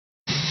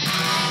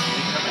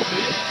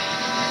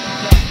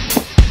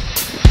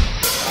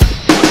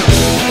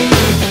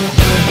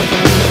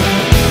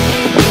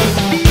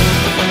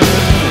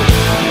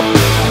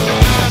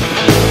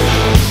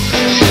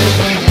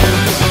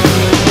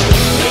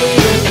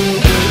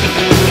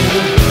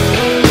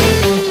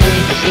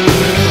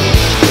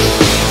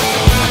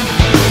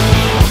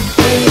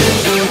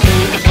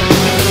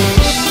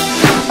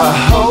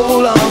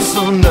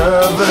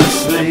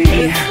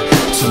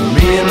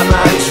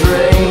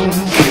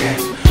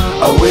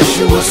I wish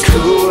it was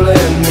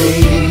cooling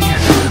me,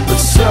 but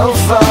so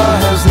far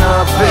has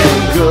not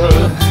been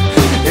good.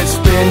 It's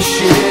been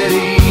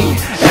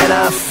shitty, and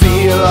I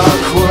feel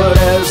awkward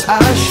as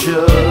I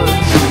should.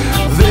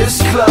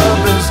 This club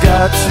has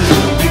got to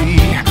be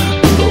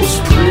the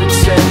most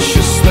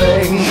pretentious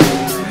thing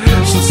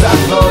since I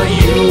thought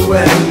you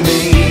and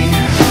me.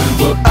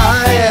 Well,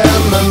 I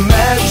am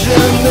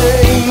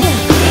imagining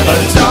a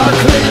dark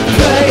lit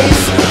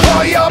place,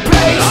 or your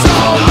place,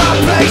 or my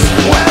place.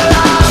 Well,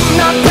 I'm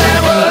not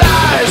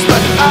paralyzed,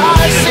 but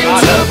I seem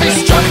to be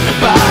struck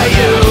by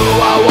you.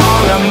 I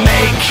wanna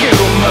make you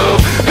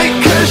move,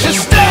 because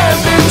you're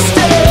standing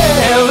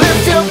still.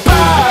 If your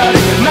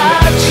body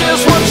matches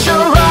what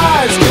your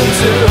eyes can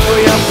do,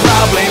 you'll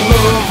probably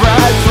move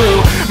right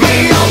through me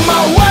on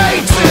my way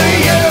to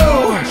you.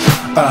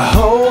 I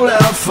hold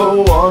out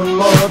for one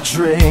more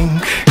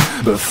drink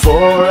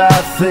before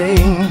I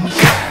think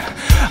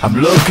I'm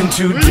looking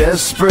too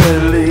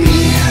desperately.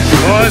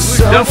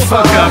 So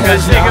far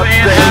has not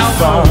been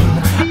fun.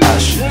 I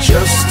should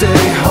just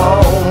stay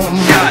home.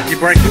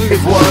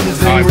 If one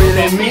thing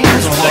really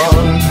means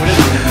one,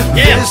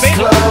 this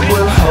club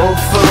will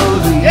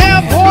hopefully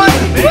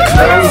be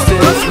closed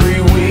in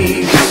 3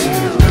 weeks.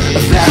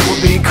 That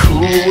would be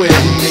cool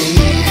with me.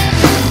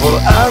 Well,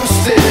 I'm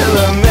still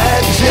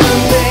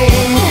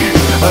imagining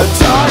a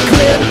dark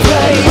lit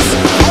place,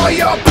 or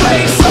your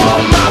place, or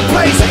my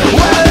place.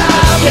 Well,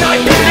 I'm not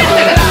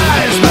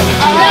paralyzed, but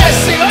I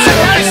seem to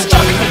be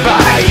struck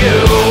by you.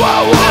 I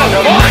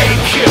wanna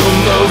make you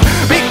move,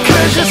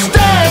 because you're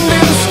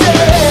standing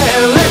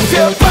still. If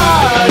your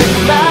body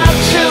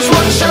matches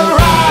what your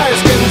eyes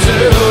can do,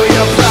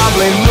 you'll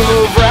probably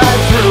move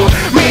right through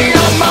me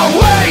on my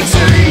way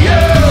to you.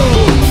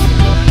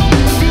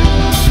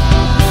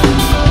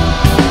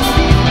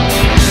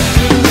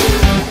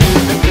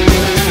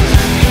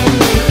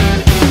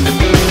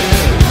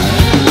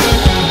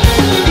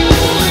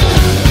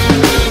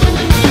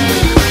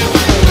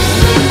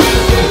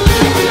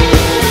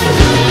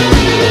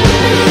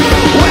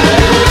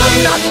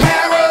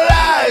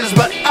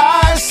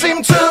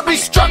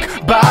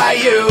 By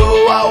you,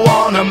 I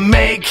wanna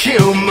make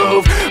you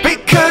move,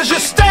 because you're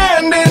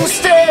standing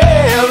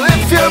still.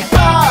 If your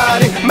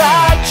body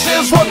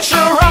matches what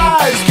your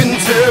eyes can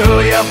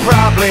do, you'll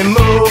probably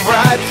move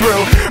right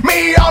through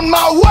me on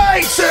my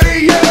way to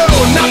you.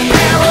 Not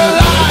paralyzed.